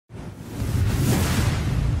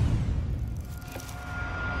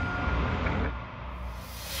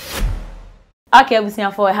Okay, we see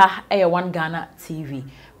for her One Ghana TV.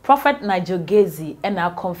 Prophet Nigel Gaisie and I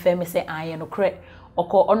confirm say I am correct.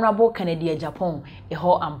 Oko Honorable Ken Agyapong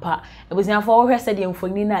ho ampa. E we see for her said the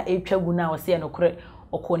mfoni na etwa gu na o say no correct.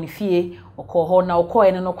 Oko ni fie, oko ho na oko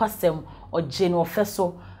ene no kwasem oje no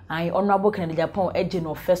feso. I Honorable Ken Agyapong eje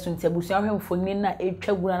no feso nti abusu ahwe mfoni na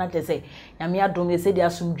etwa gu na tese. Nyame adom se de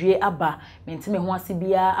asomdwe aba. Mentime ho ase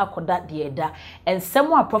bia akoda de eda.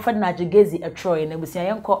 Ensem a Prophet Nigel Gaisie etroy na abusu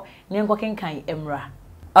yenko kenkan emra.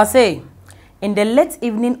 I say in the late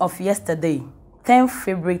evening of yesterday, 10th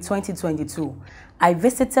February 2022, I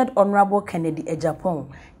visited Honorable Ken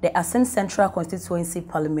Agyapong, the Ascent Central Constituency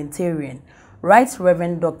parliamentarian, Right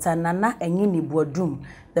Reverend Dr. Nana Enyini Buodum,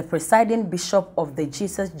 the presiding bishop of the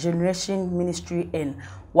Jesus Generation Ministry and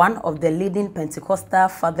one of the leading Pentecostal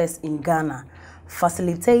fathers in Ghana,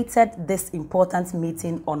 facilitated this important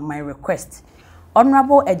meeting on my request.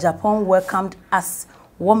 Honorable Agyapong welcomed us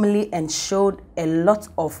warmly and showed a lot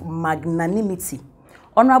of magnanimity.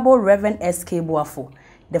 Honorable Reverend S.K. Boafo,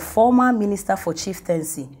 the former Minister for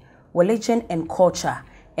Chieftaincy, Religion and Culture,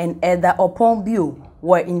 and Elder Opon Bio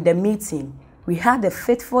were in the meeting. We had a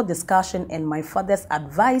faithful discussion and my fathers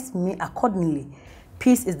advised me accordingly.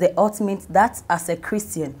 Peace is the ultimate that as a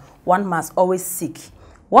Christian one must always seek.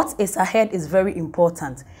 What is ahead is very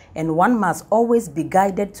important and one must always be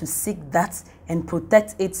guided to seek that and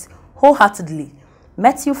protect it wholeheartedly.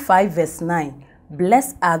 Matthew 5 verse 9,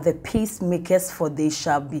 blessed are the peacemakers for they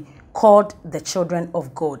shall be called the children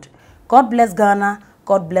of God. God bless Ghana,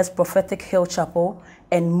 God bless Prophetic Hill Chapel,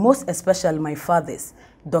 and most especially my fathers,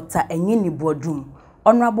 Dr. Enyini Buodum,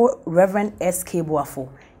 Honorable Reverend S.K. Boafo,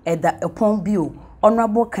 Elder Opon Bio,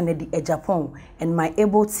 Honorable Ken Agyapong, and my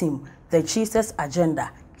able team, the Jesus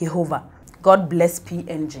Agenda, Jehovah. God bless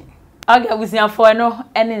PNG. Okay, we see for no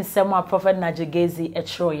any nsema Prophet Nigel Gaisie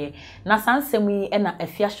etroye. Na sansem yi na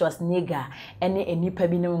afiahwas nega ene enipa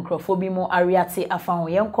bi ne nkrofo bi mo ariate afa ho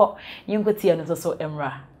yenko tie no so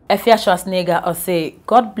emra. Afiahwas nega or say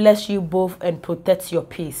God bless you both and protect your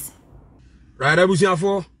peace. Right, abusia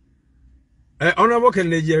for Honorable Ken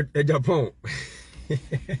Agyapong.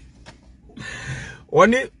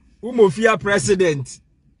 Oni umofia president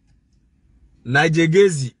Nigel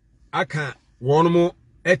Gaisie aka wono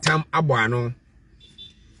etam aboano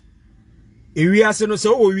ewiase no se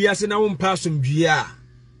wo wiase na wo mpa asomdue a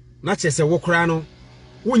na chese wo kra no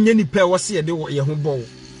wonye nipa wo se de ye ho bo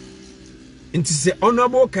nti se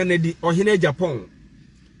Honorable Ken Agyapong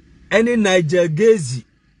ene Nigel Gaisie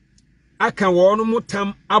aka wono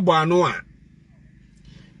mutam aboano a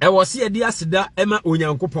e wo se de aseda ema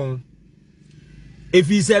onyankopon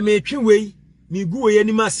efi se me twewei mi gu we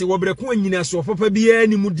ni mase wo breko anyina so papa bia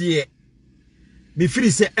ni mu de me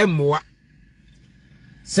firi se emmoa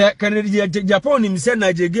se Ken Agyapong nim se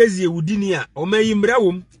Nigel Gaisie ewudini a o mayi mra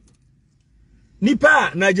wom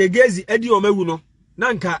nipa Nigel Gaisie edi o mawu no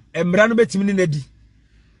nanka emra no betimi ni nadi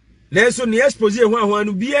leso ni expose ho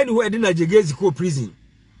anu bia ni ho edi Nigel Gaisie ko prison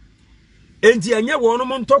enti anya wono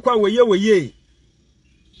mo ntokwa weye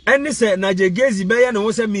eni se Nigel Gaisie be ya na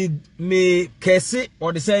wo se me kese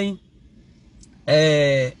o de sen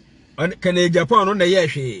Ken Agyapong no na ye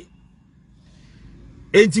hwe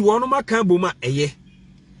enti wono maka boma eye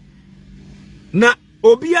na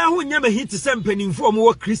obia ho nyama hit se mpanimfo omo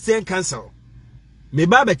wo Christian Council me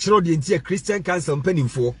ba be kiro de enti Christian Council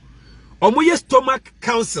mpanimfo omo ye stomach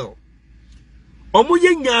council omo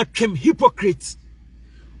ye nyaatwem hypocrite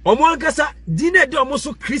omo ankasa dine de omo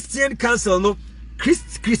so Christian Council no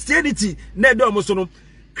Christianity na de omo so no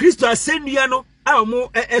Christo asennua no a omo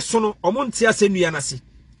eso no omo ntia asennua na se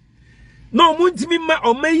no muntimi ma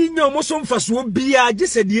omayi nya omoso mfaso bia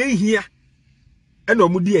gese de ehia ena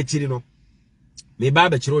omudi akiri no me ba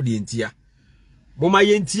be kiro de entia boma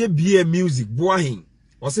yentie bia music boahin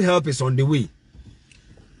wose help is on the way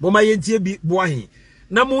boma yentie bi boahin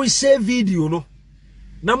na mo share video no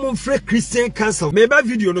na mo free Christian Council me ba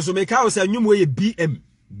video no so me ka o say nwum we BM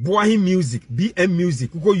boahin music BM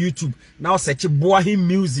music go YouTube na o search boahin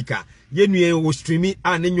music a yenue wo streami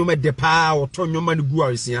a ne nwoma de pa o to nwoma ne gu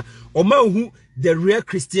aresia o ma hu the real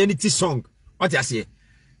Christianity song what you say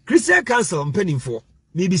Christian Council mpanimfo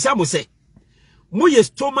me bisa mo say mo ye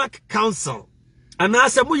stomach council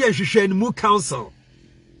anase mo ye hwehwani mu council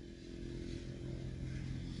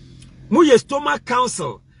mo ye stomach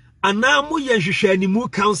council ana mo ye hwehwani mu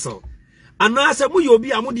council anase mo ye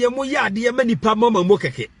obi amode mo ye ade manipa mama mo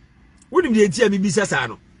keke wonim de ntia me bisa sa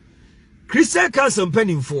no Christian Council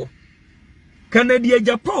mpanimfo Ken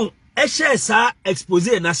Agyapong share sa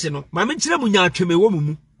expose na se no ma me kire mu nya atweme wo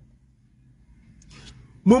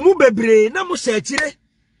mumu bebre na mo se kire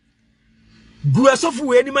gu asofu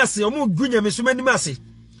we ni mase o mu gu nyame so mani mase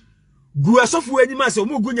gu asofo anima se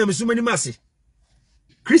omo gu nyamesum anima se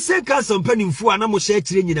Christian Council mpanimfo ana mo share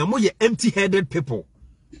kire nyina mo ye empty-headed people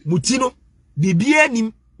mutino bibia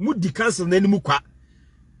nim mu di council na anim kwa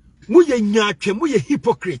mo ye nyaatwe mo ye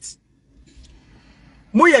hypocrite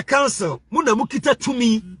mo ye council mo na mo kita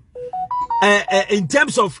tumi in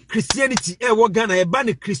terms of Christianity wo Ghana e ba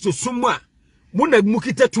ne Christosum a mo na mo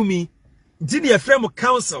kita tumi ntini e frem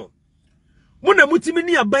council mo na mutimi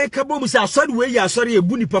ni aban ka bom se asori we ya asori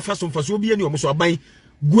ebu ni pa faso mfaso obi ani omuso aban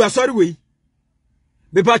gu asori we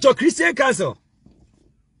me pa cho Christian Council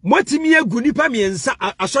motimi egu nipa miensa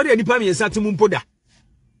asori nipa miensa timu mpoda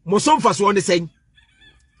mo so mfaso on sen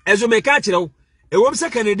ezo me ka kire wo ewom se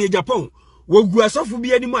Canada Japan wo gu asofo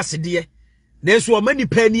bi ani mu asede na eso o mani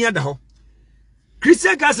pa ni ada ho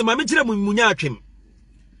Christian Council ma me kire mu munya atwem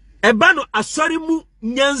eba no asori mu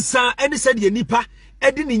nyansa eni se de nipa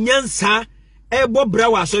edi ni nyansa ebo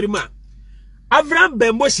brawa asori ma Avram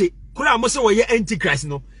Bemboshe kura mo se wo ye antichrist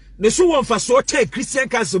no ne so won fa so che Christian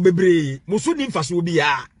Council bebre mo so ni fa so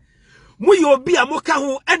bia mo ye obi a mo ka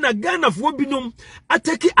ho na Ghana fo binom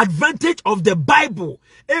atake advantage of the Bible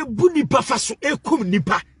ebu nipa fa so ekum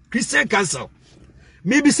nipa Christian Council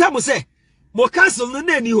me bisa mo se mo council no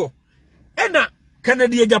na ni ho na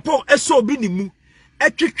Canada Japan eso obi ni mu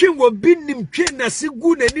etwetwe wo binim twe na se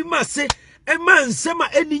gu na ni ma se ema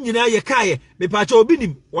nsema eni nyina ye kae me pa cha obi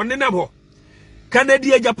nim wonne nam ho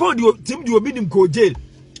Canada Japan di tim di obi nim ko jail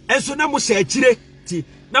enso na mo sha akire ti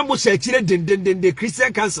na mo sha akire den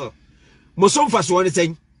Christian Council mo so mfa so woni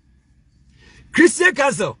sen Christian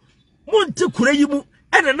Council mo nte kura yi mu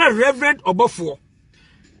na reverend obofo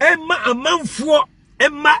ema amanfo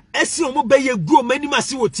ema esi omo beye gu mani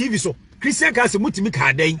mase wo TV so Christian Council mutimi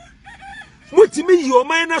ka dan mutimi yi o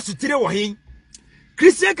man na sutire wo hen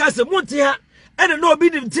Christian Council monte ha ene no obi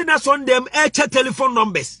nim tina son dem echa telephone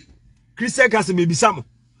numbers Christian Council me bisamo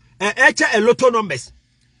echa lotto numbers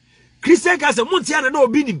Christian Council monte ha na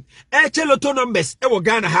obi nim echa lotto numbers e wo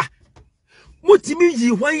Ghana ha mutimi yi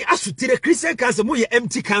hwan asutire Christian Council mo ye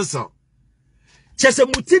empty council chese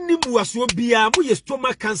mutini mu aso bia mo ye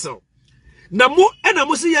stomach council na mo ena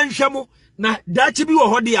mo se ye nhwemo na dachi bi wo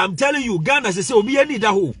hode I'm telling you Ghana se obi ani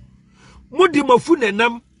da ho mo di mafu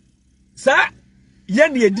nenam sa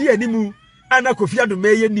yeni edi animu ana Kofi Addo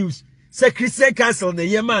meye news se Christian Council na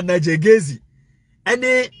yema Nigel Gaisie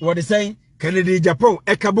ene what they saying Canada Japan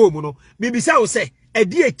ekabo mu no bibisa wo se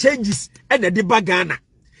edi changes ene de ba Ghana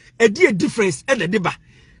edi difference ene de ba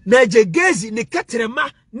Nigel Gaisie ne katrema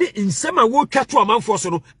ne nsema wo twato amanfo so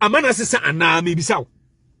no amana sesa ana bibisa wo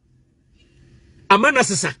amana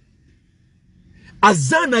sesa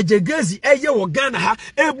azana Gaisie eye wo Ghana ha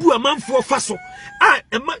ebu amanfo faso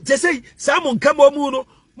say Simon kamo mu no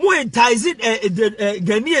mo entice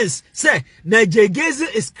Ghanaians say Nigel Gaisie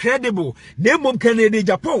is credible na mom Canada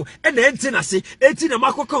Japan and entina se etina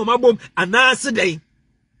makoka o mabom anase den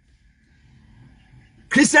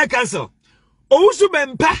Christian Council owusu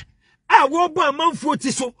bempa a wo bu amanfo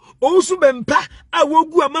ti so owusu bempa a wo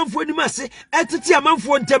gu amanfo ni mase etiti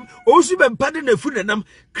amanfo ntem owusu bempa de na fu nanam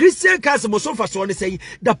Christian Council mo so fa so ne say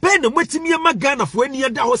da pen na matimi ma Ghana fo ani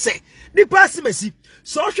da ho say ni pasimasi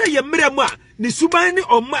so hwe ye mmerem a ni suban ni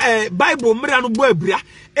Bible mmera no bo abira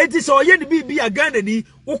enti so ye ni bibia Ghana ni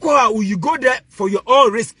ukọ you go there for your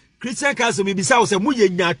own risk Christian Council me bisa wo say mo ye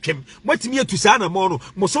nyatwem matimi atusa na mo no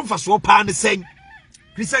mo so fa so pa ne sen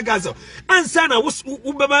Christian Council ansa na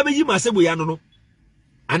wo baba be yi masebo ya no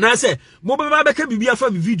anase mo baba be ka bibia fa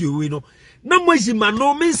mi video we no na mo yi ma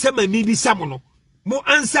no me nsema mi bi sam no mo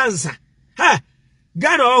ansa ha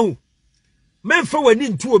Ghana ohu memfa wani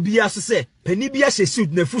ntu obi aso se pani bi ahye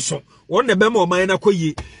suit na fuso won na be ma o man na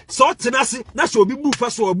koyi so tenase na so obi bu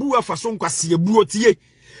fa so obu afa so nkwase ebu otie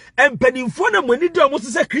empanimfo na mani do mo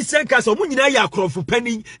se Christian Council mo nyina ya akrofo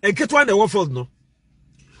pani enketwa na Warfield no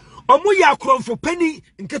omo ya akrofo pani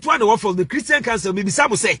enketwa na Warfield the Christian Council me bisa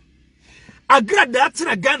mo se agrada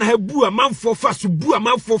atena Ghana ha bu amanfo fa so bu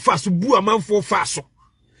amanfo fa so bu amanfo fa so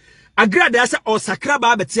agrada asa osakra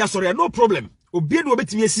ba betia sori no problem obi no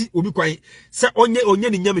obetimi asi obi kwan se onye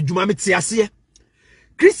ne nyam dwuma meti ase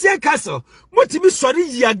Christian Council motimi sori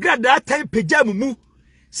yi agrada atan pejam mu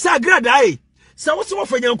sa agrada ai se wo so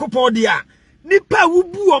fanya nkopon de a nipa wo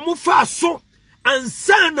bu o mo fa so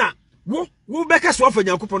ansana wo beka so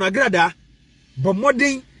fanya nkopon agrada bo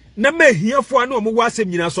modern na mahiafo ana o mo wasem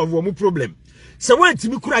nyina so wo mo problem se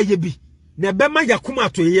wantimi kura ye bi na be ma yakoma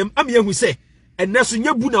to yem am yehu se eneso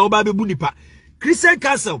nyabu na wo ba be bu nipa Christian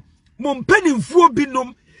Council mompanimfuo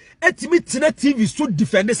binom etimi tena TV so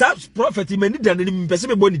defend sa prophet mani dan ni mpese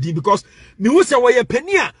me boni din because me hu se woye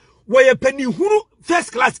pani huru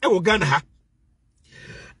first class e wo Ghana ha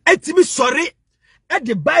etimi sori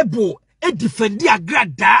the Bible defendi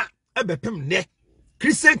agrada ebepem ne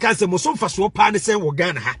Christian council mo so mfa so pa ne sen wo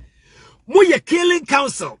Ghana ha mo ye killing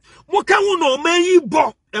council mo ka wo no man yi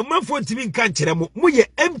bo emanfo ntimi nka nkere mo ye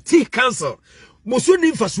empty council mo so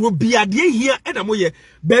ni mfa so biade hia e na mo ye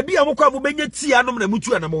ba bia mo kwa mo benya ti anom na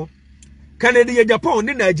mutu anamo Canada Japan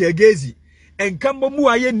ni Nigel Gaisie enkambo mu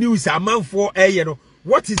aye news amanfo eye no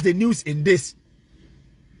what is the news in this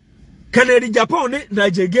Canada Japan ni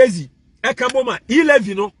Nigel Gaisie ekambo ma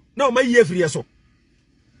 11 no na o ma yi afiri so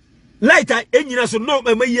later enyina so no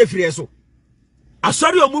ma yi afiri so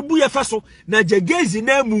asori o mu bu ye fa so Nigel Gaisie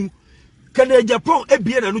na mu Canada Japan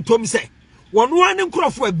ebie na no tom se wono ane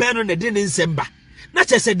nkrofo ebe no ne de ne nsemba na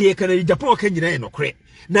chese de Canada Japan ka nyina no kre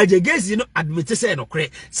Nigel Gaisie no admit se no kre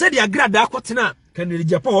se de agrada akotena Canada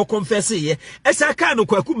Japan o confess ye esa ka no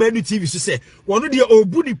kwaku manu TV so se wono de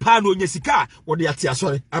obu ni pa no onya sika wo de ate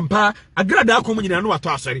asori ampa agrada akom nyina no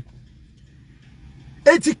wato asori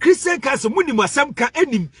eti Christian council muni masam ka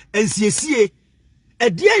enim ensiesie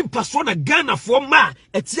edia impaso na Ghana fo ma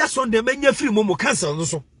etia so de manya firi mo council no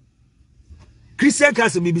so Christian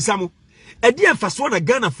council mibisamo edia mfaso na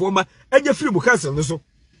Ghana fo ma anya firi mo council no so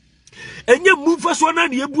enya mu mfaso na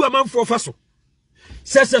ne ebu amanfo faso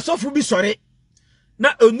sese sofo bi sore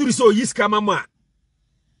na onuri so yiska mama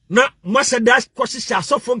na masada kwoshisha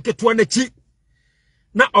sofo nketo na chi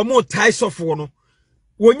na omo tai sofo no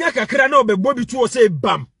wonya kakra na obebo bi tuo se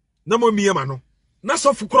bam na mo miema no na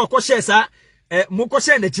sofo kro kwoshe sa mo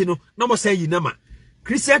kwoshe na chi no na mo san yi na ma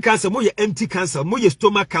Christian council mo ye empty council mo ye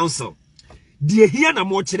stomach council die hia na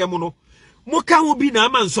mo kire mo no mo ka ho bi na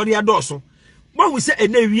ama nsori adoso mo hu se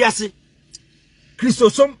ena wiase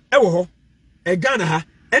Christosom ewo ho Ghana ha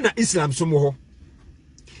ena Islam som ho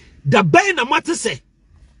da ben na mate se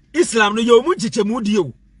Islam no yo mu chichemu die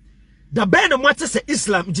o da ben na mate se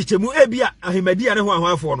Islam chichemu ebia Ahmedia ne ho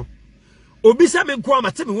ahwafo no obi se me nko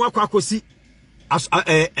amate me ho akwa akosi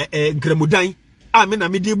nkramudan a me na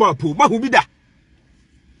me di bo po ma hu bi da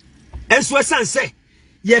enso esanse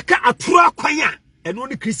ye ka atoro akwan a eno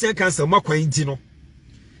ne Christian council makwan nti no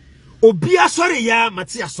obi asori ya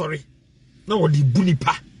mate asori na wodi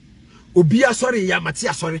bunipa obi asori ya mate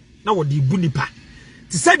asori na wodi bunipa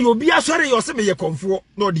ti said obi asori yo se me ye konfo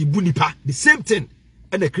na wodi bunipa the same thing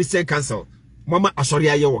and the Christian council mama asori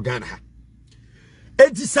aye wo Ghana ha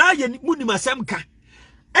enti sa ye muni masam ka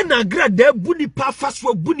ena agrada bunipa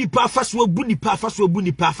faso bunipa faso bunipa faso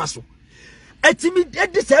bunipa faso etimi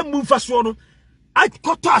edi sa mu faso no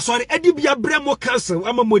akoto asori edi bia bremo council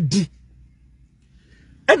amamodi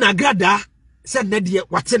ena agrada said Nadia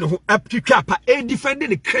what's in aptitapa a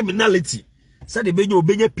defending criminality. Said the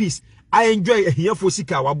benyo peace. I enjoy a here for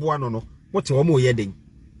sika wabuano no. What a more yedding.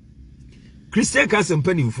 Christian council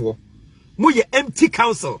penning for Muye empty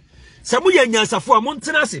council. Samuya nyansa for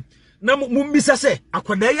Montanasi. Na mumbisa se,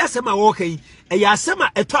 akwadaya sema walking, a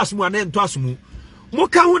yasema a tosmu and tosmu.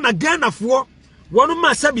 Moka na Ghana for one of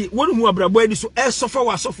my sabi, one who abrabweni so air sofa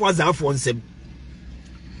was sofa was out for them.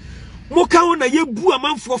 Moka na ye bu a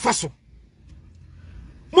man for faso.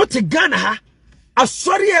 Mote Ghana ha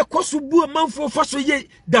asori ekoso bu amanfo faso ye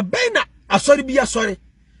da bena asori bi asori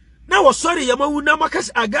na wo sori ye mawu na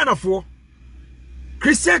makas Ghana fo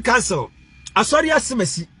Christian council asori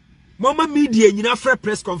asemasi mama media nyina fra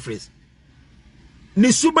press conference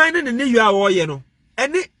ni suban ne ne yua wo ye no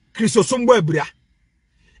ene Christosombo abura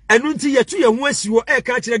enu nti yetu ye ho asiwo e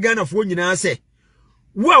ka kire Ghana fo nyina se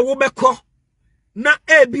wo a wo beko na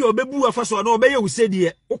ebi obebu afaso na obeye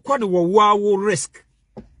usedi ukọ ne wo wo risk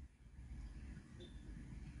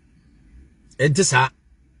enti sa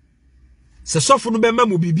se sofo no be ma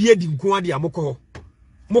mo bibie di nko ade amokọ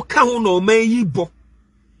mo ka ho no man yi bo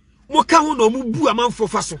mo ka ho no mo bu amanfo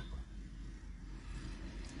faso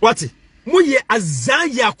what mo ye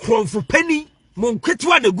azaya kronfo pani mo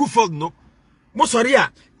nketwa na gufod no mo sori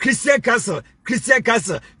a Christian council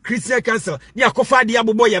ni akofa de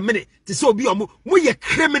abobo ye mene te se obi mo ye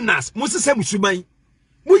criminals mo sese musuman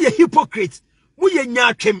mo ye hypocrite mo ye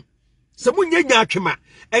nyaatwem se mo nya nyaatwema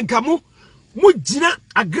enka mo jina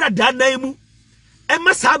agrada naimu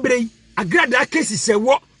ema sabrei agrada kesi se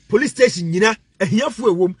wo police station nyina ahiafo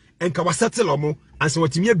ewom enka wasatelo mo anse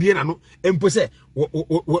watimi abie na no empo se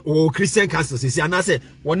wo Christian council sisi anase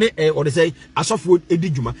woni wode say asofo edi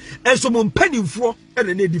djuma enso mo mpanimfo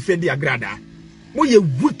ena na defend agrada mo ye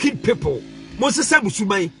wicked people mo sese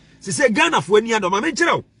musuman sisi Ghana fo ani adoma me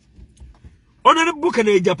kire o Honorable Ken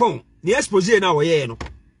Agyapong ni expose na wo ye no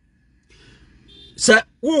sa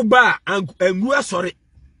wo ba angu asori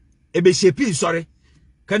ebe shepi sorry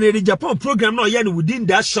Ken Agyapong program no ye no within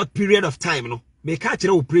that short period of time no me ka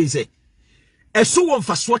kire wo praise eso won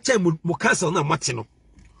faso che mo cancel na mate no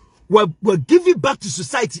we're giving back to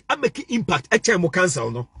society and making impact. HMO Council,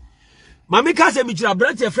 no. Mami Kase Michira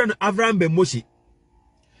branch your friend Avram Bemoshi.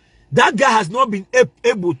 That guy has not been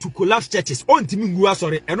able to collapse churches. On Timi Ngua,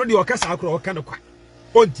 sorry. And on the Okasa Akro Kanokwa.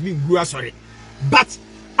 On Timi Ngua, sorry. But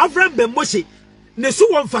Avram Bemoshi, Nesu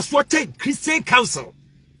one first watching Christian Council.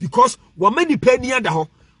 Because one many penny under her.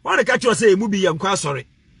 One the catcher say, Mubi and Kwa, sorry.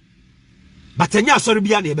 But Tanya, sorry,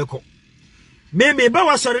 Biani Beko. Me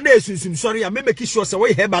bawa sorry, Nesum, sorry, I may make sure so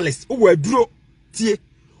way herbalist. Who were drew, tie,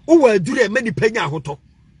 who were drew many penny hoto.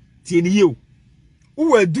 Tie you.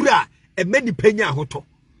 Who were drew a many penny hoto.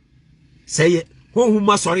 Say it,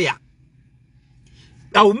 who sorry.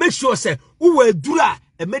 I will make sure, say, who will do that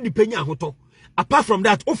and many penny hoto. Apart from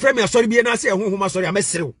that, oh, frame, sorry, be an answer, who sorry, I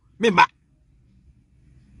mess you. Remember,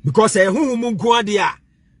 because a whom go dia,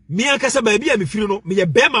 me and Cassa baby, I'm feeling me a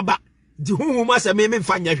bema back, the whom must a man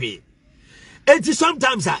find your way. And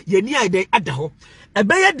sometimes, ye near day at the home, a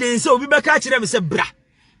bad day, so we back catching them, say, bra.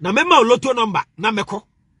 Now, remember, lotto number, Nameko,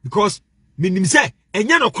 because meaning say, and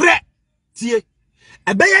yano crack, see.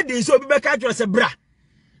 A bad day, so we back at you, say, bra.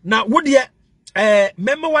 Now, what dear,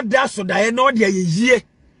 remember what does so die, no, dear, ye,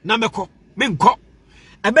 Nameko, Minko.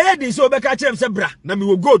 A bad day, so back at you, say, bra. Now, we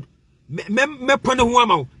will good. Me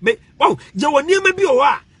pano me oh you will near me be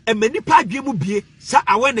a and many part game be sa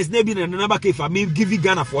awareness nebi na naba kefa me give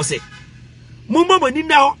Ghana for say mumma mani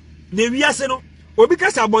na ne wiase no obi ka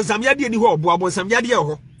sa bonsam yade ni ho obo bonsam yade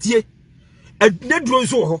ho tie ne duro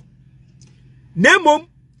nso ho na mom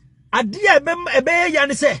ade ebe ya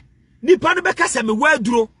ne se nipa no be ka sa me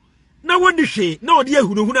waduro na woni hwe na ode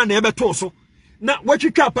ahunu na ebe to so na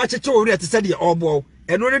watwitwa pa cheche ori atese de obo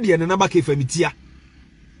eno ne de naba kefa mitia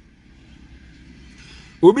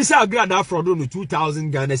Obisa agrada fraud no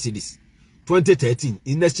 2000 Ghana cedis 2013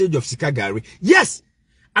 in exchange of Sika Gari. Yes,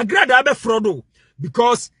 agrada abe fraud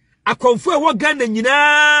because a confirm what Ghana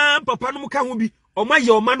nyina papa no muka ho bi oma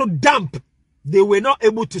ye oma no damp. They were not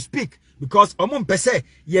able to speak because omon pese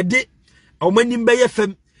ye de omanim be ye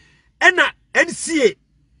fam. Ena NCA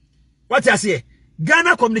what I say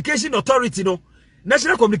Ghana Communication Authority no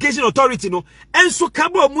National Communication Authority no enso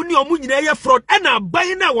kabo omuni omu nyina ye fraud ena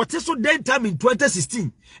aban na wote so den time in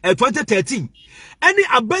 2016 2013 eni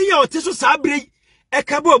aban ya wote so sabre e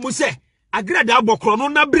kabo omu se agrada abokro no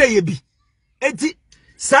na bre ye bi enti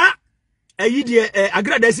sa eyi de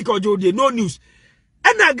agrada sika ojo de no news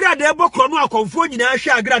ena agrada abokro no akonfo nyina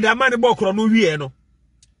hwe agrada amane bokro no wie no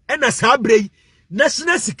ena sabre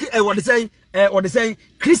national what they say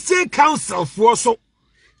Christian Council for so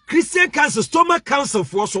Christian Council, Stomach Council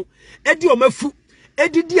for so, Eddie Omafu,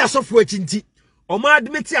 Eddie Diasofo Chinti, Oma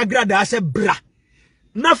admit agrada as a bra.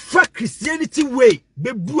 Na fa Christianity way,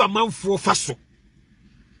 be boo a man for faso.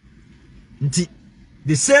 Nti,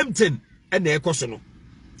 the same thing, and the ecosono.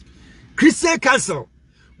 Christian Council,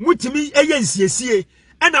 Mutimi ayensie,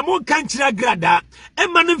 and a more country agrada,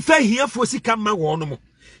 and man fair here for Sikama Wonomo.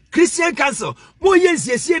 Christian Council, mo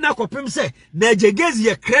yensie na kopem se Nigel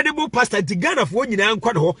Gaisie credible pastor ti Ghana fo nyina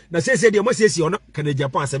nkwa ho na se de mo siesie ono Ken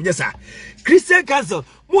Agyapong asem nyesa Christian Council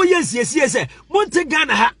mo yensie se mo nte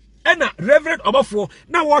Ghana ha ena Reverend Obafo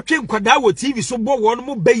na wotwe nkwada wo TV so bo won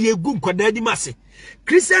mo beye gu nkwada di mase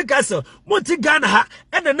Christian Council mo nte Ghana ha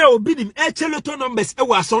ena na obi nim echeloto numbers e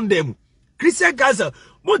wa Sunday mu Christian Council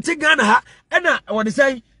mo nte Ghana ha ena what they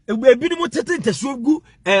say ebi ni mo tete nteso gu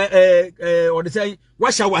what they say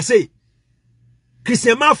washa wase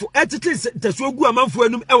Christian Mafo etete nteso gu amanfo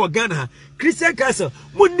anum e wo Ghana ha Christian Council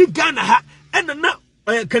mo ni Ghana ha ena na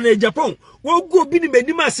Ken Agyapong wo gu obi ni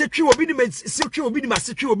manim asetwe obi ni masetwe obi ni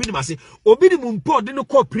masetwe obi ni mase obi ni mumpo de no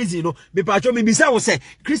call prison no me pa cho me bisa wo say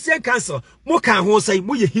Christian Council mo kan ho say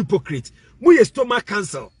mo ye hypocrite mo ye Stomach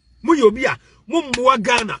Council mo ye obi a mo mmoa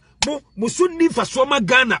Ghana mo so ni faso ma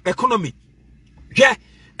Ghana economy hwe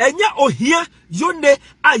enya ohia yone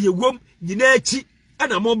ayewom nyina achi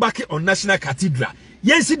ana mo back on National Cathedral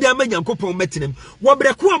yensi de ama Nyankopon metenem wo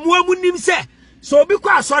breko amoa nim se so obi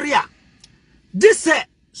kwa asori a this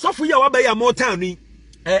sofo ya wabaya mo town ni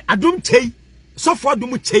adum chei sofo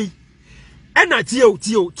adum chei ena tio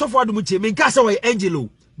sofo adum chei me nka se we angelo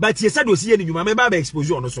but ye said osi ye ni nyuma me ba expose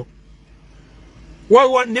on so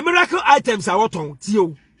wo ne miracle items a woton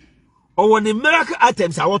tio o ne miracle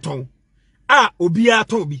items a woton obi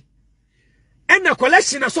aton bi ena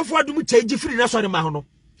collection asofo adum chei free na so ne ma ho no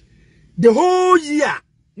the whole year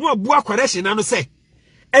no abua collection na no say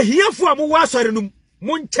ehiafo amu wa asore num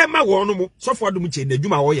Munchema wono sofo adum che na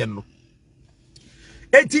dwuma wo ye no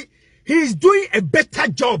enti he is doing a better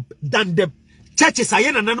job than the churches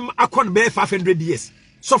aye nanam akon be 500 years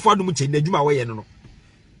sofo adum che na dwuma wo ye no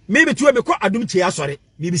maybe tuwe me ko adum che asore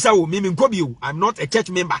me bisa wo me nko bi I'm not a church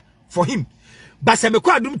member for him ba se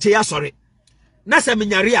mekwa adum che ya sori na se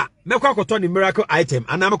menyare a mekwa akoto ni miracle item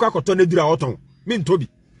ana mekwa akoto na dura oton me ntobi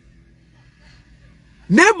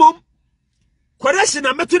nemom correction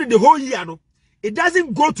na meto the whole year no it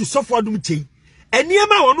doesn't go to suffer adum che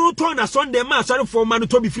eniema wono ton na Sunday ma sorry for man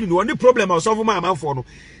to be free no any problem of suffer man for no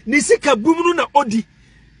ni sika bum no na odi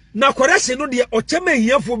na correction no de o chema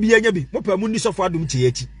hiafo bi anya bi mo pa mu ni suffer adum che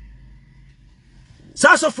yachi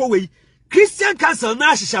sa suffer we Christian Council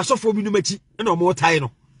na ahihia suffer bi no machi na o mo tai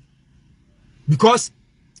no because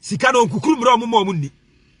sika no nkukuru mra mo ni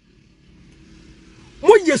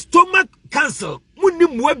mo ye stomach cancer mo ni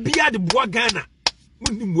mo bia de boa Ghana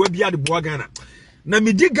mo ni mo bia de boa Ghana na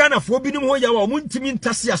medi Ghana fo bi nim ho ya wa mo ntimi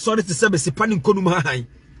ntase asori te sebe se pani konum han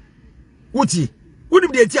wuti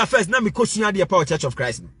wonim de tia first na me kosua de Power Church of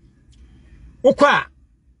Christ no wokwa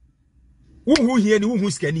wo hie ni wo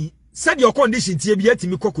skani said your condition tie bia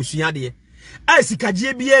timi kokosua de a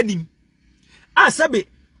sikaje bia anim a sebe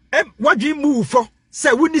wadwi move for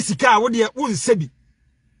say woni sika a wo de wo nsabi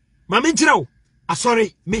ma me nkira wo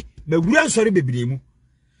asori me mawura nsori bebre mu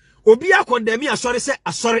obi akondemi asori se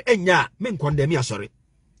asori enya me nkondemi asori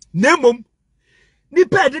nemom ni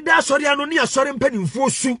pede da asori ano ni asori mpanimfo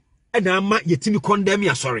su na ama yetimi kondemi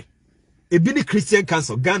asori ebi ni Christian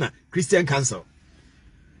Council Ghana Christian Council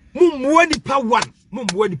mummuwa nipa one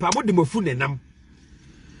mummuwa nipa mo de mofu nenam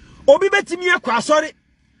obi betimi akwa asori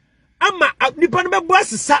ama nipa no bebo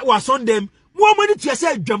asesa wa sondem mo amani tuase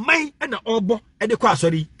adwaman na obo de kwa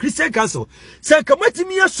asori Christian Council se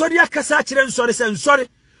kamatimi asori akasa akire nsori se nsori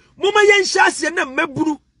moma yenhyase na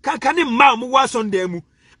maburu kaka ne mma mo wa sondem mu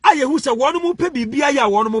ayehu se wono mu pe bibia ya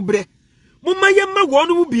wono mu bre moma yemma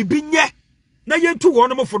wono mu bibi nye na yentu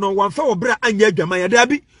wono mu fono wanfa wo bre anya adwaman ya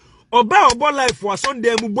dabi oba obo life wa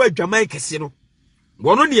sondem mu bo adwaman kese no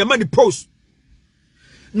wono ne yema ni post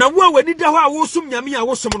na wo awani da ho a wo sum nyame a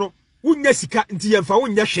wo som no wunya sika nti yemfa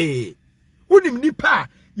wunya hwe unim nipa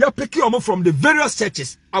ya peki omo from the various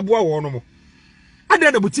churches aboa wono mo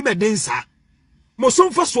ade na butime densa mo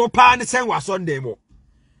somfa so pa ne sen wa Sunday mo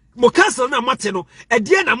council na mate no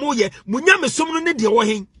ede na mo ye munya me som no ne de wo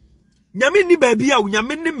hen nyame ni ba bia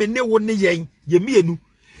nyame ne me ne wo ne yen ye mienu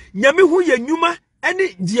nyame hu ye nyuma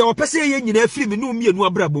ene de opese ye nyina afiri me no mienu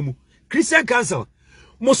abrabo mu Christian Council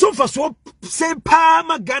mo somfa so se pa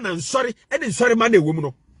ma Ghana nsori ene nsori ma na ewo mu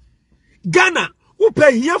no Ghana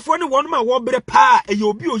upe hiafo ne won ma wo bere pa eye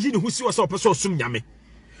obi oyi ne husi wo so opese osum nyame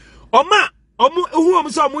oma omu ehu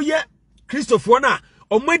om so omu ye Christopher na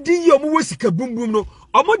omadi yi omu wo sika bumbum no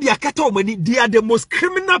omu de akata omani they are the most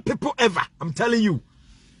criminal people ever I'm telling you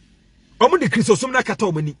omu de Christosum na kata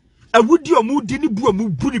omani awudi omu di ni bu omu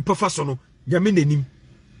bu ni pafa so no nyame nanim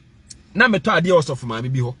na meto ade osofu maame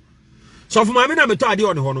bi ho sofu maame na meto ade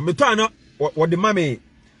one ho no meto ana wo de mame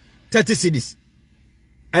 30 cedis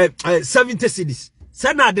 70 cedis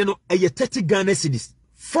sana ade no 30 Ghana cedis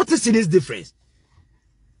 40 cedis difference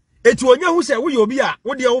etu onya hu se wo ye obi a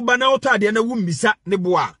wo de wo ba na wo to ade na wo mbisa ne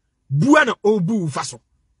boa bua na obu fa so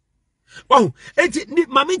oh eti ni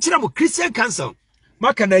mame nkira mo Christian Council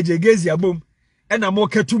maka Nigel Gaisie abom ena mo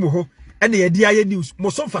katu mu ho ena ye dia ye news mo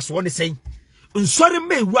so fa so ne sen nsori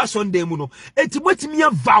me wu Sunday mu no eti motimi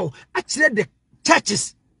vow a kire the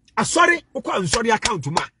churches asori ukwa nsori account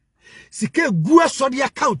mu sika gu asori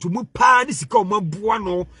account mu pa ni sika o mabua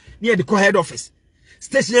no near the head office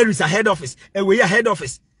stationaries a head office we ya head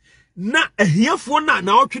office na ehiafo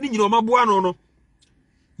na otwe ni nyina o mabua no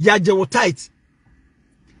ya je wo tight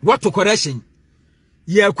what to correction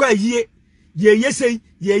ye kwa yie ye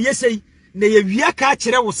yesei na ye wia ka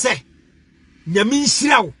kire wo se nyame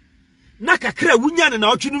nhira wo na kakra wunya na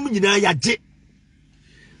otwe no nyina ya je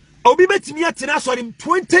obi betimi atena asori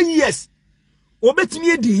 20 years obetimi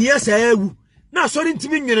edi hia sa awu na asori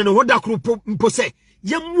ntimi nwene ne ho dakro mpo se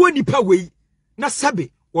yemwo nipa wei na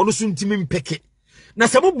sabe wono so ntimi mpeke na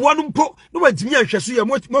saboboa no mpo no wantimi anhweso ye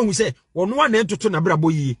mahu se wono ana entoto na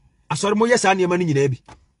brabo yi asori mo yesa na yema no nyina bi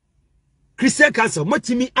Christian Council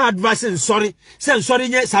motimi advice nsori se nsori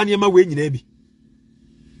nye sa na yema we nyina bi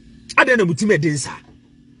ade na mutimi edensa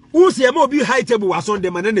wo se yema obi high table wa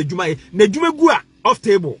Sunday man na adwuma gu a off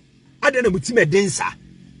table ade na mutimi edensa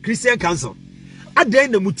Christian Council ade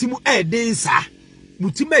na mutimu edensa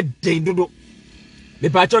mutimi eden dodo me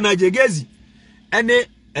pacho na Gaisie ene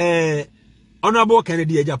Honorable Ken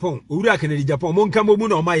Agyapong owura Ken Agyapong monka mo mu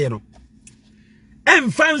na o maye no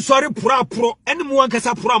emfa nsori pro ene mo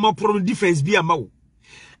wankasa pro amapro no difference bi amawo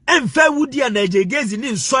emfa wudi a Nigel Gaisie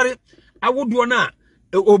ni nsori awodo na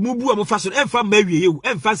omubu amofa so emfa mawie yewu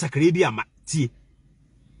emfa sakare bi ama tie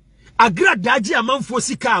agra daji amanfo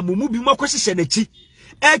sika amumu bi makohye na chi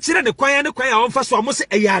e kire ne kwan a onfa so amose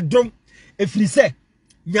eyadom efiri se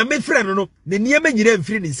nyame frɛ no ne niema nyina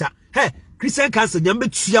mfiri ne nsa he Christian Council nyame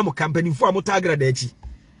tua mo company fo amota agrada achi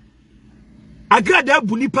agrada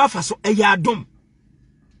abu nipa fa so eya adom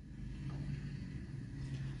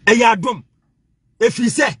efi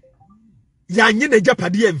se ya nye na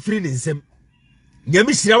japade mfiri ne nsam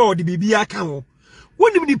nyame hyira wa ode bibia aka ho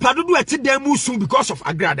wonim nipa dodo ate dan mu sun because of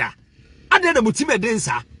agrada adan na mutime den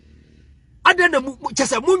sa adan na mu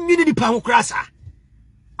chese mu nwini nipa ho krasa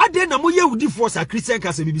adan na mu yehudi force Christian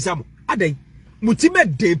Council bibisa mo adan mutime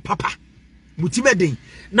den papa mutime den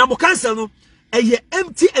na mo cancel no eye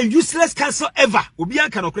empty and useless council ever obi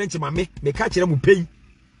anka no krenche ma me ka kire mo pay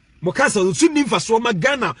mo cancel so nimfa so ma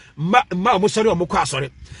Ghana ma mo sori o mo kwa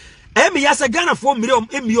sori me yasa Ghana fo mmire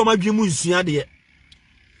emi o madwe mu nsua de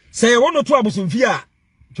say wono to abosomfi a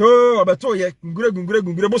cho obeto ye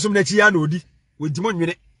gungure bosom na chi ya na odi wodimo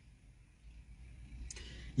nwene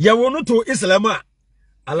ye wono to Islam a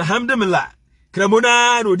alhamdulillah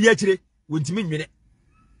kramona na odi akire wontimi nwene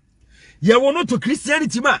ye wono to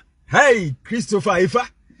Christianity ma hey Christopher Ifa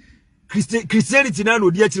Christianity na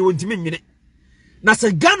odi akire wontimi nwene na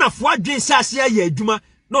se Ghana fo adwen sase ya adwuma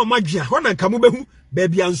na o madwea ho na nkamu behu ba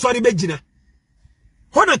bia nsori begina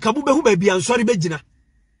ho na nkamu behu ba bia nsori begina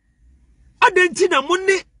adenti na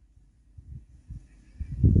munne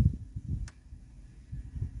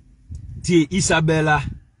ti Isabella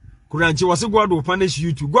Kuranchi was God will punish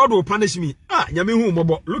you too. God will punish me. Nyame hu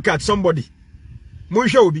mobo. Look at somebody.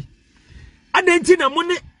 Monhwe obi. Adenti na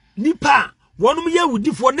munne nipa wonum ye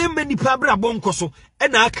wudi fo na ma nipa bra bonko so e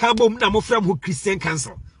na aka bom na mo fram ho Christian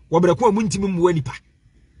Council. Wobrako amuntimi muwa nipa.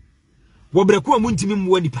 Wobrako amuntimi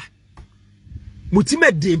muwa nipa.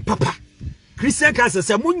 Mutime den papa. Christian Council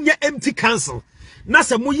say munye empty council. Na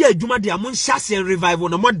say muye adwuma de amon hyase revival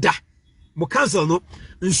na moda. Mo council no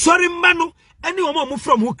nsori mma no ene omo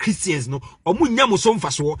from who Christians no omo nya mo so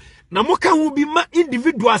mfaso na mo ka ho bi ma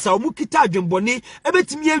individuals a omo kita adwenbone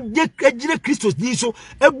ebetimi agire Christos ni so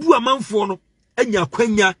abu amanfo no anya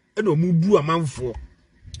kwanya ene omo bu amanfo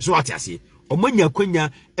so atiase omo nya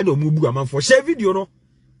kwanya ene omo bu amanfo share video no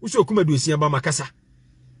uso kumaduosia ba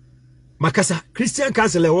makasa Christian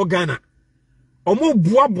Council e wo Ghana omo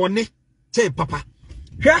bua bone che papa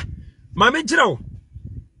hwe mame nchirawo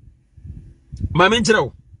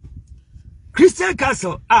Christian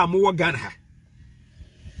Council mo wo Ghana ha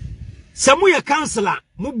samu ya councilor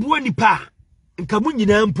mo bua nipa nka mo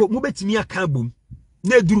nyina mpo mo betimi aka bom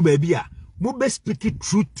na eduru ba bia mo be speak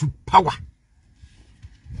truth to power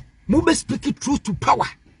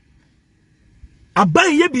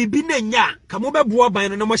aban ye bibi na nya ka mo be bua ban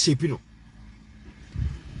no na mo shepi no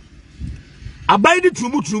aban ni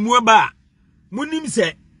trumu ba munim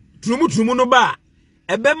se trumu no ba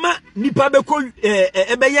ebema nipa beko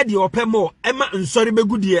ebeye de opemo ema nsori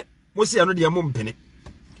begudie mo se ano de mo mpene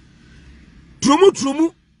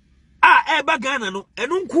trumu eba Ghana no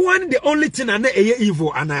eno nko an the only thing na eye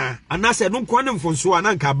evil ana se eno nko an mfonso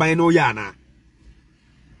ana nka ban no ya ana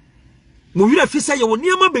mo wira fi se ye woni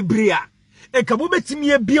ama bebre a enka mo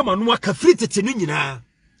betimi abie mano aka free tete no nyina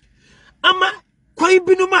ama kwai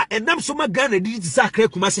binuma enam so ma Ghana di ti sakra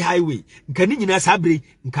Kumasi highway nka ni nyina sa bre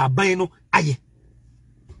nka ban no aye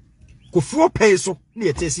kofuo pay so na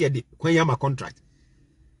yetese de kwan ya ma contract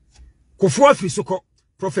kofuo afi so ko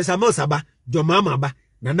Professor Melsaba Jomama ba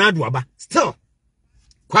na nadu aba still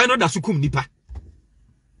kwan no da sukum nipa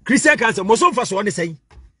Christian Council mo so mfa so ne sai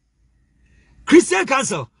Christian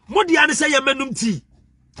Council mo dia ne sai yamanum ti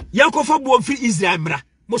yankofa buo fi Israel mra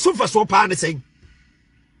mo so mfa so pa ne sai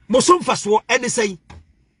mo so mfa so ene sai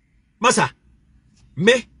masa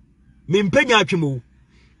me mpenya atwemo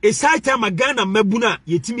esaita magana mabuna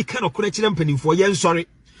yetimi kana kora kire mpanimfo ye nsori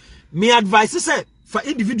me advice say fa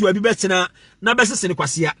individual bi betena na besese ne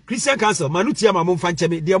kwasea Christian Council manutia ma momfa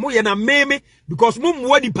ncheme de mo ye na meme because mo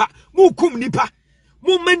mwa nipa mo kum nipa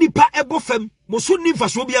mo manipa ebofam mo so nimfa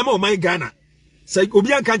so bia ma o man Ghana say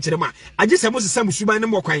obi anka nkire ma age se mo sesa musuban ne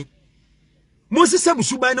mo kwan mo sesa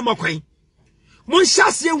musuban ne mo kwan mo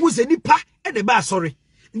nhyase hu ze nipa e de ba sorry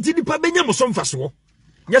nti nipa benya mo so mfa so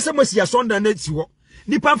nyese mo sia sonda na ti wo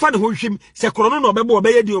nipa mfa ne ho hwem se krono no obebo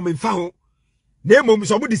obeye di o memfa ho na emom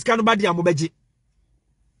so mo diska no ba dia mo beje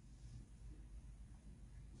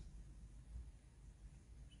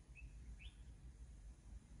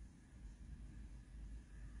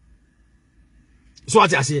so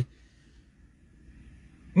ati ase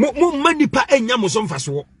mo manipa enya mo so mfa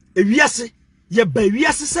so ewiase ye ba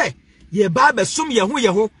wiase se ye ba be som ye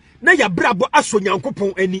ho na ya brabo aso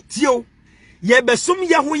Nyankopon ani tio ye be som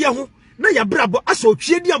ye ho na ya brabo aso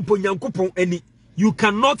twiedi ampo Nyankopon ani. You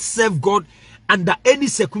cannot serve God under any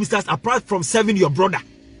circumstance apart from serving your brother.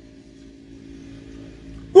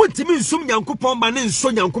 wontimi nsum nyankopon ba ne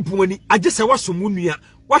nso nyankopon ani agye se wasom wunua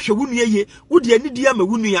wahwe wunua ye wodi ani di ama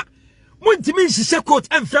wunua wontimi nhihye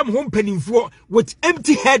coat emfram ho mpanimfo with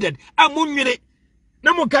empty headed amonwene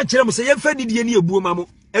na mo ka kire mo se yemfa ni die ne ebuo ma mo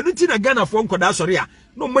enu ti na Ghana fo nkoda sori a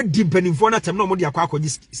no mo di mpanimfo na tem na mo di akwa akwaji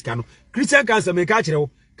sika no Christian cancer me ka kire wo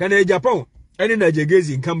Ken Agyapong ene Nigel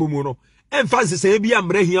Gaisie nkambo mu no emfa nsese bi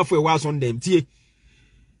amra hiafo e wa so ndem tie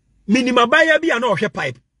minimum baya bi na ohwe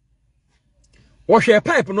pipe ohwe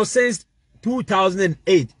pipe no since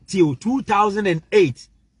 2008 till 2008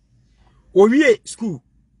 owie school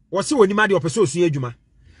wose woni ma de opeso osun adwuma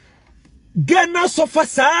Ghana sofa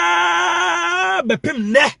sa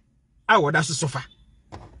bepem ne a woda so sofa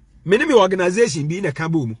me organization bi na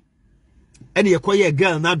kabo mu ene yekoye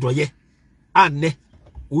girl na doye anne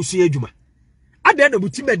osun adwuma ade na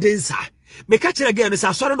buti medensa me ka kire girl no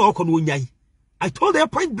sa sori na okọ no onyan I told her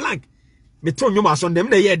point blank me ton nyoma so dem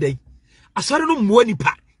na ye den asori no mo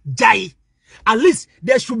nipa jai at least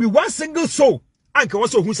there should be one single soul anka wo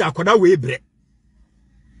so hu sa akoda we bre.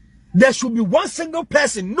 There should be one single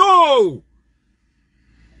person. No.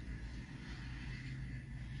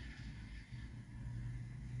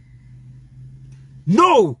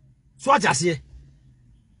 No. So what I say?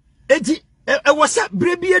 Enti e was a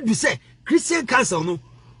brebi edu say Christian council no.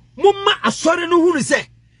 Mumma asori no hu say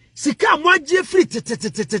sika mo agye free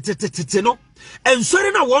no.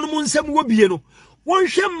 Ensori na won mu nsem wo bie no. Won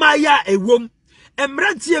hwe maya ewom.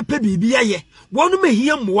 Emrantie pe bibia ye. Wonu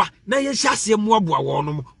mehia moa na ye hyase moa boa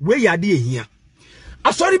wonu we yade ehia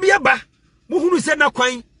asori bia ba mo hunu se na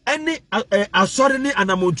kwan ene asori ne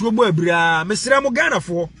anamontuo mo abira mesra mo Ghana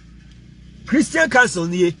fo Christian council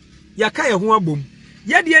nie yaka ye ho abom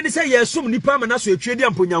ye de ne se ye som nipa ma na so etwedi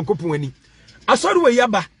amponyankopon ani asori we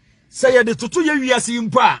yaba se ye de toto ye wiase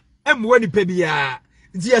mpo a emwo nipa bia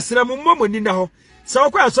nti yesra mo mmom ni na ho se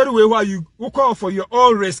wokwa asori we ho you call for your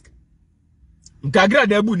all risk nkagra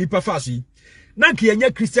da bu nipa faso yi na nke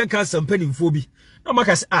yenye Christian council mpanimfo bi na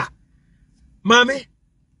maka se mame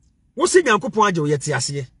wo se nyankopon age wo yete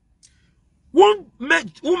ase won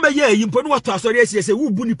me ye yimpo no wato asori ase se wo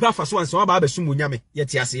bu nipa faso ansa wa ba abesum onyame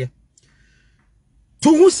yete ase to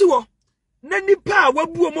hu si wo na nipa a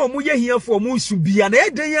wabu o mo ye hiafo mo su bia na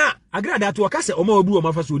eden a agrada to ka se o ma wabu o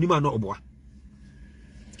ma faso onima no oboa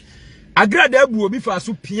agrada abu obi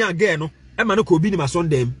faso pia ge no e ma no ko obi ni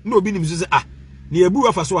masondem na obi ni so se ni abu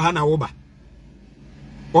afaso ha na wo ba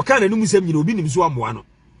okana no musem nyina obi nim so amoa no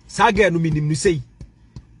saga no minim no sei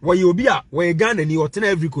wo ye obi a wo ye Ghana ni otena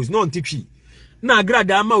every coast no ntitwi na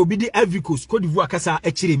agrada ama obi di every coast Cote d'Ivoire kasa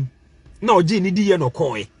akirem na oje ni di ye no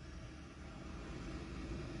koe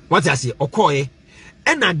what I say okoe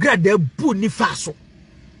e na agrada bu ni faso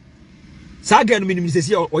saga no minim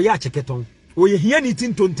sesi o ye acheketon o ye hia ni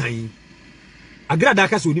tintontan agrada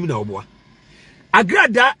kasa onim na oboa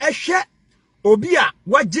agrada ehwe obi a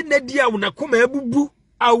wagye nadi a wona koma abubu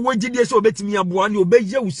a wagye so obetimi aboa ne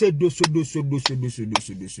obeye wo se doso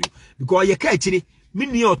because ye ka akire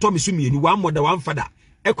minni oto meso mienu one mother one father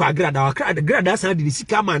ekwa agrada san de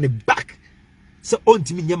sika ma ne back so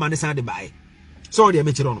ontimi nyama ne san de bae so de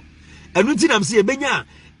me kire no enu ti nam se ye benya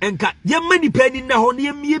enka ye mani pani na ho ne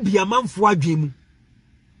ye mie bia manfo adwen mu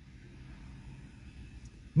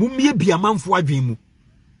mu mie bia manfo adwen mu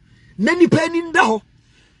na ni pani nda ho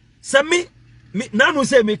se me nanu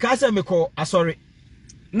say me ka say me call asori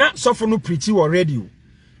na sofo no preachi wo radio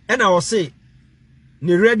and I was say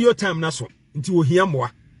ni radio time na so nti wo hia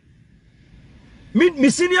moa me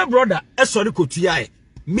senior brother esori kotua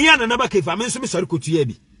me ana na ba kefa me so me sori kotua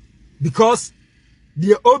bi because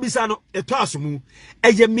the obisa no eto asomu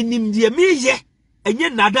eye minim de me ye enye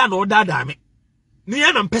nada na odada me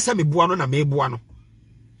ana mpesa me boa no na me boa no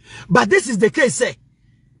but this is the case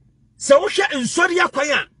say wo hwe nsori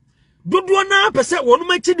akwan a dodo na pese wonu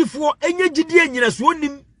machidifo enye gidie nyina so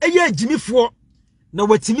onim eye agimifo na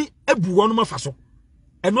watimi abu wonu mafaso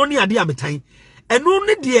eno ne ade ametan eno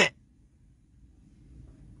ne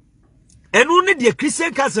de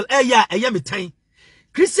Christian council eye metan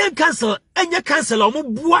Christian council enye council o mo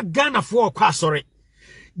bua Ghana fo okwa asori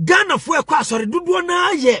dodo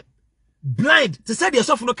na ye blind to say the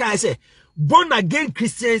sofo no kai say born again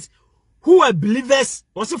Christians who are believers,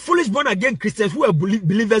 also foolish born again Christians who are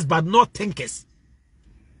believers but not thinkers.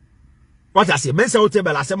 What I say, men say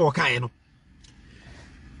otebel asem okan no.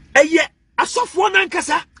 Eye asofo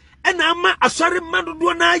nankasa ena ama asori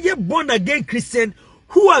madodo na ye born again Christian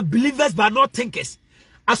who are believers but not thinkers.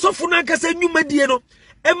 Asofo nankasa nyumadie no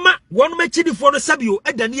ema won machidifo no sabio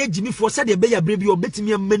edane agimifo sade be ya brebi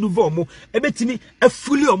obetimi maneuver omo ebetimi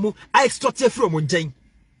afuli omo a extort afri omo nchen.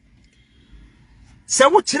 Se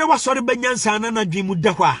wo kire wasori banyansa na dwemu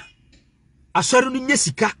da hwa asɔre no nye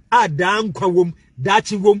sika a daa nkwa wom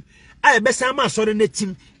daachi wom a ebesa ma asɔre na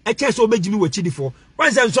tim e che so obegimi wachidifo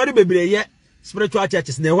wan se nsɔre bebre ye spiritual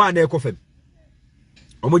churches na ɛhɔ a na ɛkɔfam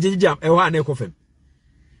omogigijam ɛhɔ a na ɛkɔfam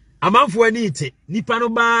amanfo ani ite nipa no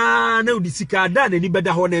ba na odi sika da na ni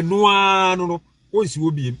beda hɔ na noa no onsi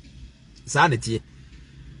obiem saa na tie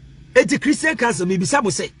eti Christian Council me bisa mo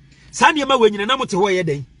se saa ne ma wanyina na mote hɔ yɛ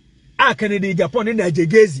den a Kennedy Japan na Nigel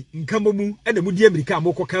Gaisie nkamomu na mudi America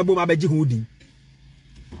amokɔ kan bom abagye ho din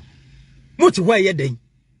mote hɔ yɛ den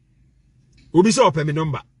obi so open me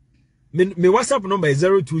number me WhatsApp number is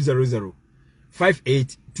 0200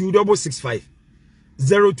 582665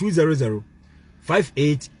 0200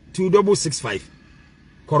 582665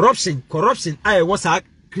 corruption I was a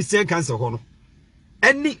Christian Council hono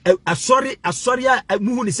any sorry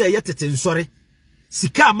muhu ni say yetete sorry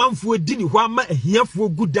sika amanfo adini ho ama ahiafo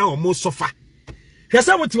good down mo sofa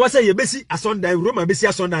hwesa woti wa say yebesi asondan Rome abesi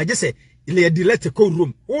asondan age say ile delete ko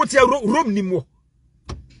Rome woti Rome ni mo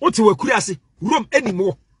woti wakuri ase Rome eni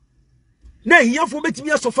mo na ahiafo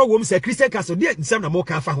betimi asofa wom say Christian Council de nsam na mo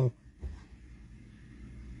ka fa ho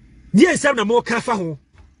de nsam na mo ka fa ho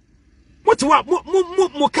woti wa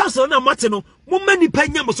mo council na mate no mo mani pa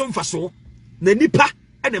nya mo so mfa so na nipa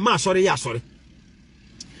ene ma asore ya asore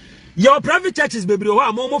your private churches baby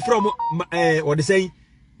ho mo from what they say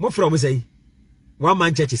mo from say one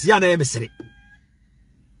man churches ya na emesere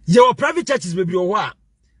your private churches baby ho a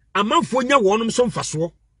amanfo nya wonum so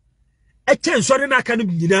mfaso e chen sore na aka no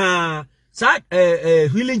nyina sa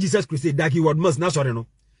healing Jesus crusade Dagi word must na sore no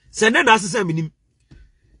se na asese minim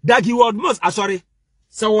Dagi word must asore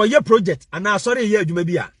se wo ye project ana asore ye adwuma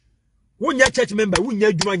bi a wonya church member wonya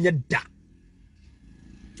adwuma nya da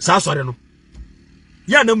sa sore no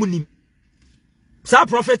ya na munim sa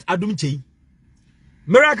prophet adum chei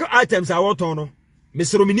miracle items a woton no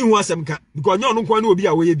mesoro mini hu asem ka because onye onu kwa na obi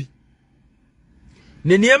a woye bi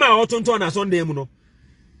ne niema a wotonton na Sunday mu no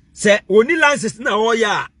se oni lances na wo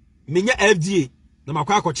ya menya FDA na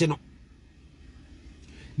makwa akoche no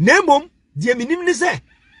nemom die minim ni se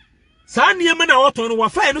sa niema na woton no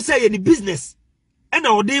wafa no se ye ni business e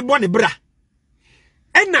na ode bo ne bra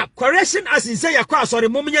ena correction as in say yakwa sorry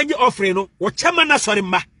mom nyanyi offering no wo chema na sorry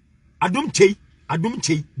mma adum chei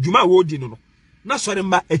juma wodi no na sorry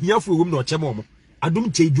mma ahiafo wom na o chema omo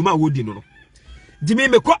adum chei juma wodi no dimi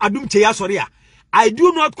me ko adum chei asori a I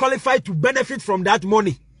do not qualify to benefit from that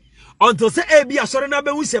money until say ebi asori na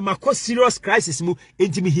be hu se makọ serious crisis mu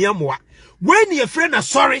enti me hia moa when your friend are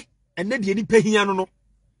sorry and na de ni pehia no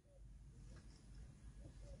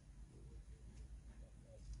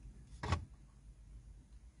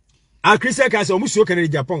a Christian Council omusuo Kennedy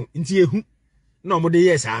Japan nti ehu na omode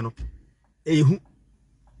yes ano ehu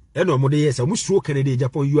e na omode yes omusuo Kennedy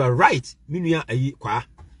Japan you are right minua ayi kwa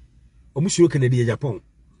omusuo Kennedy Japan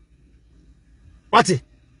wate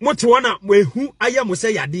mote wona mo ehu aye mo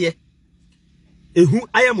se yade ehu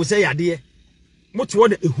aye mo se yade mote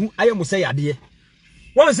wona ehu aye mo se yade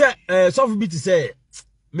won se soft bit say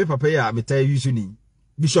me papa ya metai yusu ni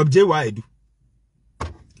Bishop J.Y. Edu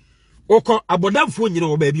oko abodamfo nyina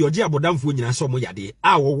wo ba bi oje abodamfo nyina so mo yade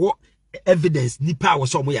a wo evidence nipa wo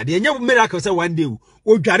so mo yade nya miracle say one day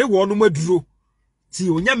o dware wo no maduro ti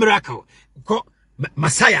onya miracle ko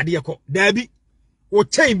masaya de ko dabi o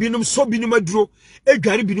chain binum so binum aduro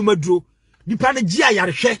edware binum aduro nipa na gi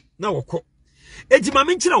ayarehwe na wokọ enti ma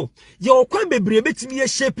menkyira wo ye okwan bebre betimi ye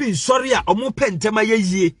shape nsori a omo pentema ye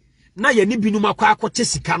yie na ye ni binum akọ akọche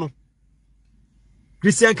sika no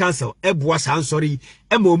Christian Council eboa sansori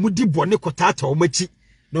ema omudi bone kotata omachi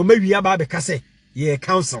na omawia ba be kase ye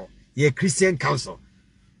council ye Christian Council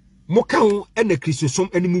moka ho ena kristosom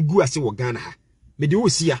animu gu ase wo Ghana ha mede wo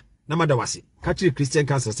sia na madawase ka kire Christian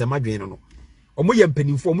Council se madwen no omo ye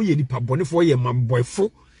mpanimfo omo ye nipa bonefo ye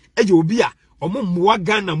mamboyfo eje obi a omo mmoa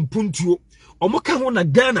Ghana mpuntuo omo ka ho na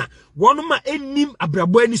Ghana wono ma enim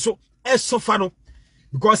abrabo ani so esofa no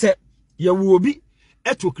because ye wo obi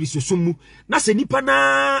eto kristosom mu na se nipa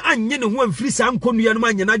na anye ne ho amfiri sa nkonua no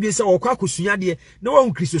anye na dwe se okwa akosua de na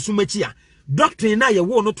wo kristosom achi a doctrine na ye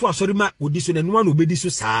wo no to asori ma odi so na no na obedi so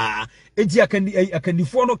saa enti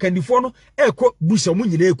akandifo no ekọ bush omo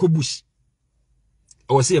nyina ekọ bush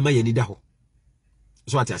o se ye ma ye ni da ho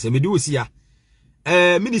so ati ase medi osi ya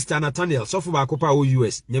minister Nathaniel sofo ba akopa o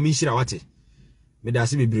US nyame nhira wate meda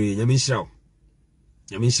ase bebre nyame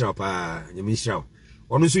nhira pa nyame nhira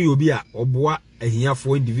ono so yobi a oboa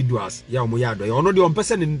ahiafo individuals ya omo ya do ya ono de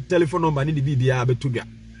ompese ne telephone number ne de bibia betodwa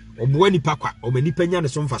oboa nipa kwa o manipa nya ne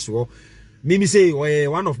so mfaso mimi say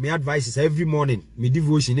one of my advices every morning me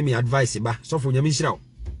devotion ne me advice ba sofo nyame nhira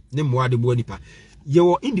ne mo ade boa nipa ye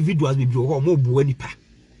wo individuals be bi ho mo boa nipa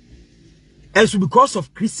and so because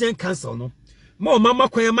of Christian Council no ma mama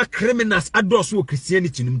kwan ma criminals adoso o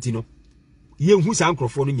Christianity num no ye hu sa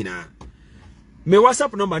ankrofo no nyina me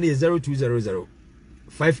WhatsApp number is 0200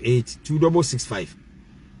 582665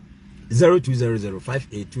 0200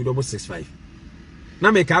 582665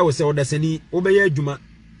 na me ka wo se odasani obeye adwuma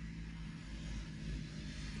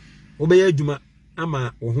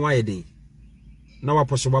ama wo ho ayeden na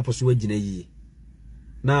waposo agina yi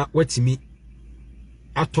na watimi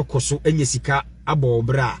atokoso anya sika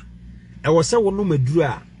abobra e wo se wo no maduru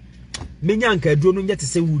a menya anka aduro no nyete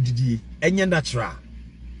se wudidie enye natural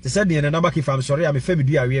te se de na baki fam sori a me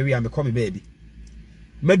famidu awe a me call me baby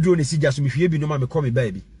maduro ne sija so me hwie bi no ma me call me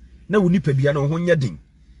baby na wo nipa bia na ho nya den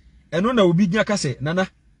eno na obi nya kase nana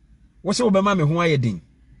wo se wo be ma me ho ayeden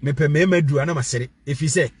me pe me maduro na masere efi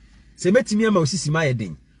se metimi ama osisi ma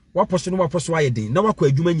ayeden waposo ayeden na wakọ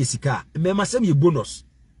adwuma nya sika me masem ye bonus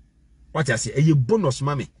wati ase eye bonus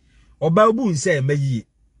mame oba obu nse emayi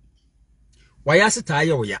wayase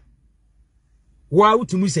taaye wo ya wa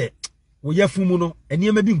utumu se wo yafumu no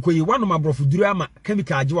eniema bi nkoyi wano mabrofo duru ama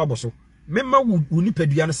chemical age waboso memma wo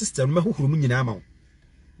nipadua no system me hohoro mu nyina ama wo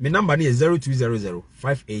me number ne 0200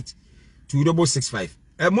 582665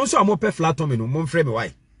 mo so amope flatom no mo mfre me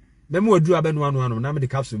why memo aduru abenu anu na me de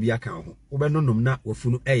capsule bi aka ho wo be nonom na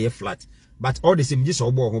wafunu eye flat but all the same just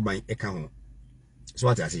obo ho ban eka ho so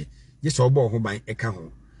what I say just obo ho ban eka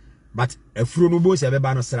ho but afuro no bo se be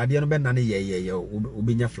ba no srade no be na ne ye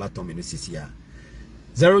obenya flatom no sisia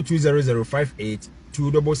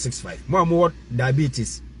 0200582665 mo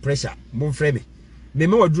diabetes pressure mo mfre me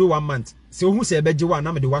waduru 1 month se ohu se beje wa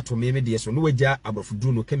na me de wato me de so no wagya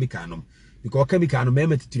abrofoduru no chemical no because chemical no me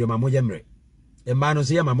metitire ma mo yemre e ma no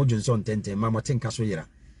se yema mo junso ntenten ma mo tenka so yira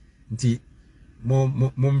nti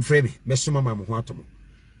mo mfre me soma ma mo ho atomo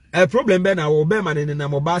problem be na wo be ma ne na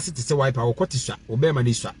mo ba se te se wiper wo kotiswa wo be ma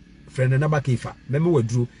ne swa friend na ba kifa me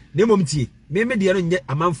waduru ne mom tie me de no nye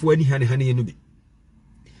amanfo ani hane ye no bi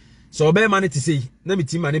so obe ma ne te sei na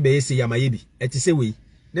meti ma ne be yesi amaye bi ete se wei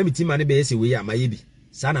na meti ma ne be yesi wei amaye bi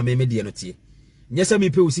sa na me de no tie nyesa me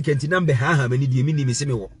pe usika nti na mbe ha mani de mi ni mi se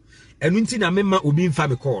me wo enu nti na me ma obi mfa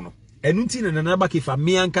me call no enu nti na na ba kifa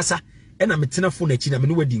me ankasa e na metena fo na chi na me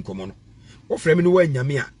no wadi nkomo no wo frɛ me no wa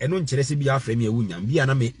nyame a enu nkyere se bia frɛ me awu nyam bia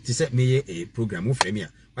na me te se me ye program wo frɛ me a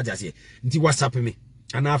wata se nti WhatsApp me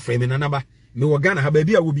ana frɛ me na naba me wo Ghana ha ba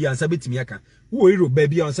bia wo bia ansa betimi aka wo Europe ba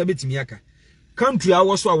bia ansa betimi aka country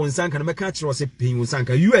awo so awon sanka na meka kire ose pin won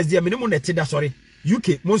sanka USD me mo nete da sorry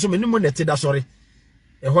UK mo so me mo nete da sorry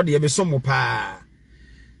e ho de me so mo pa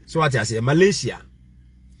so what I say Malaysia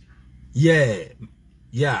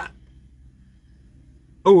yeah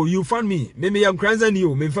oh you found me yam kranza ni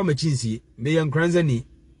o me fa machinsi me yam kranza ni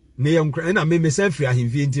me yam na me safri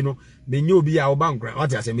ahimfi enti no me nyo bi a wo bankra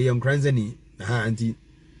what I say me yam kranza ni anti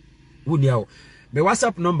woni awo me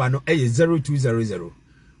WhatsApp number no e 0200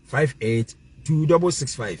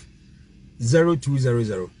 582665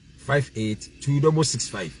 0200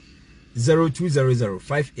 582665 0200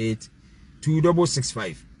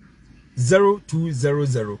 582665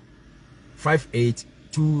 0200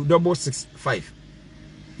 582665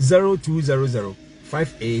 0200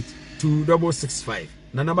 582665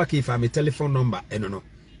 na naba ke fa me telephone number eno no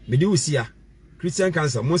me di usia Christian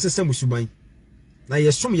Council mo sese musuban na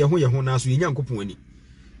yesom ye ho na so ye nyankopon ani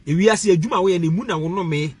ewiase adwuma wo ye ne mu na wo no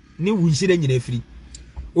me ne wu nhire nyina afiri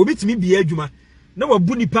obitimi bia adwuma na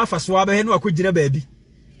wabu nipa afaso abahe na wakogina baabi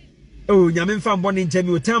oh nyame mfa mbone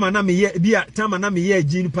nchemi otama na me ye bia tama na me ye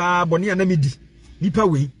agin pa bone na me di nipa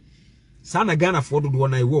wei sa na Ghana fo dodo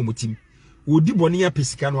na ewo mutim odi bone ya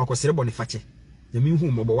pesika no akosere bone fache nyame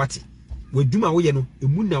hu mo bo wate wadwuma wo ye no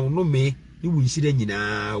emu na wo no me ne wu nhire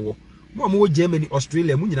nyina wo mo Germany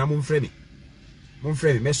Australia mu nyina mo mfrɛ me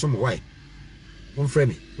meso mo why mon frère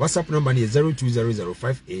me WhatsApp number is 0200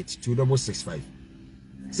 582665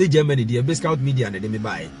 say Germany the Biscout media na de me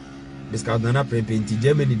buy Biscout na prepenti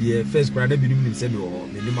Germany the first kwara na binum nim se me wo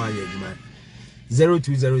me ni ma ye adwuma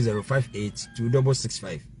 0200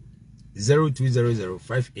 582665 0200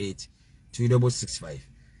 582665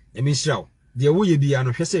 emi shraw de wo ye bia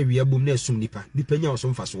no hwese wi abom na esum nipa nya oso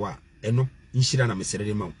mfaso a eno nhira na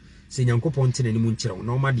meserede ma se nyankopon ntene ni mu nkyerɛ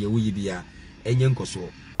no ma de wo ye bia enye nkoso.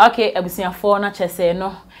 Okay, abusiafo na chese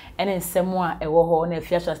no ene nsemo a ewo ho na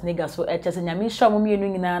afiachas nega so chese nyame hwa mo mienu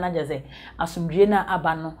nyina na jese asumdwe na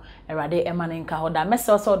aba no erade emane nka ho da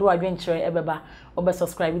message so do adwenkyere ebeba obe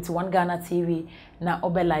subscribe to Hon Ghana TV na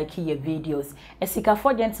obe like your videos esika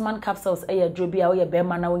for gentleman capsules eya drobi a wo ye be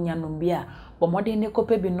ma na wonya num bia bomode ne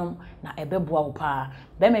kope binom na ebeboa wo pa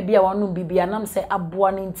be me bia wonum bibia nam se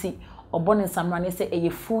aboa no nti obone samrane se eye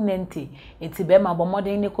full nenti enti be ma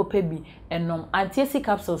bomode ne kopa bi enom antiesi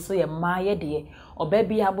capsules so ye maaye de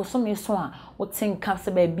obabi abosome so a wotin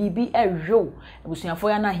capsule ba bibi ehwo ebusuafo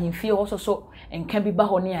ya na hemfie ho so enka bi ba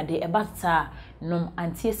ho ne ade ebata nom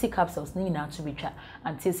antiesi capsules ni na to bitwa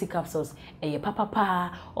antiesi capsules eye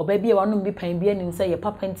papa obabi e wanom bi pan bi anim se ye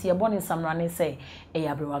papa nti ye bone samrane se eye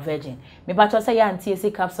abrewa virgin me ba to se ye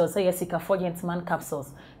antiesi capsules se ye sika for gentleman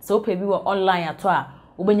capsules so pe bi wo online ato a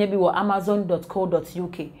ubenya bi wo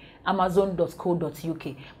amazon.co.uk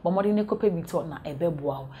amazon.co.uk bomodi ne kope bi to na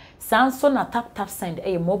ebeboa ho sanso na tap send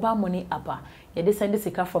mobile money app ye de send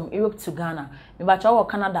sika from Europe to Ghana me ba chawo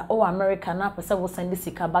Canada or America na pese wo send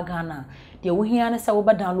sika ba Ghana de wo hia ne se wo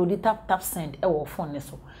ba download tap send wo phone ne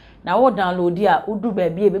so na wo download a udu ba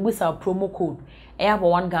bi e bebusa promo code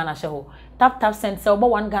abo 1 Ghana sheho tap send se wo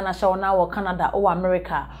 1 Ghana sheho na wo Canada or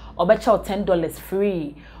America obecha $10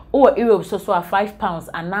 free or Europe so £5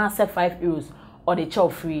 and now say €5 or the chow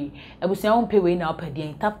free. Ebusian pay we now per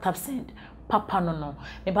day tap send. Papa no.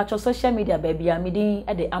 Me patch social media baby a midi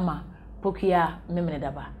at the ama pokia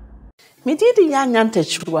memenedaba. Me did the young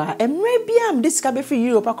antechua and maybe I'm discovered for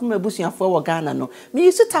Europe. I come ebusian for Ghana no. Me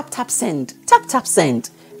used to tap send. Tap send.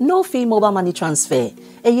 No fee mobile money transfer.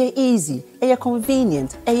 Eye easy, eye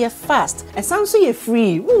convenient, eye fast, and sounds so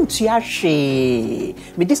free. Won't you share?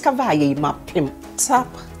 Me discover ye map him. Tap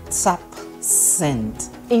send.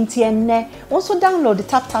 Intienne also download the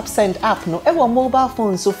tap send app no ever mobile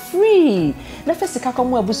phone so free. Na first ka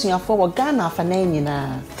komo abusuafo wo Ghana fa na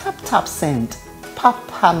nyina. Tap send.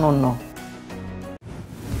 Papa no.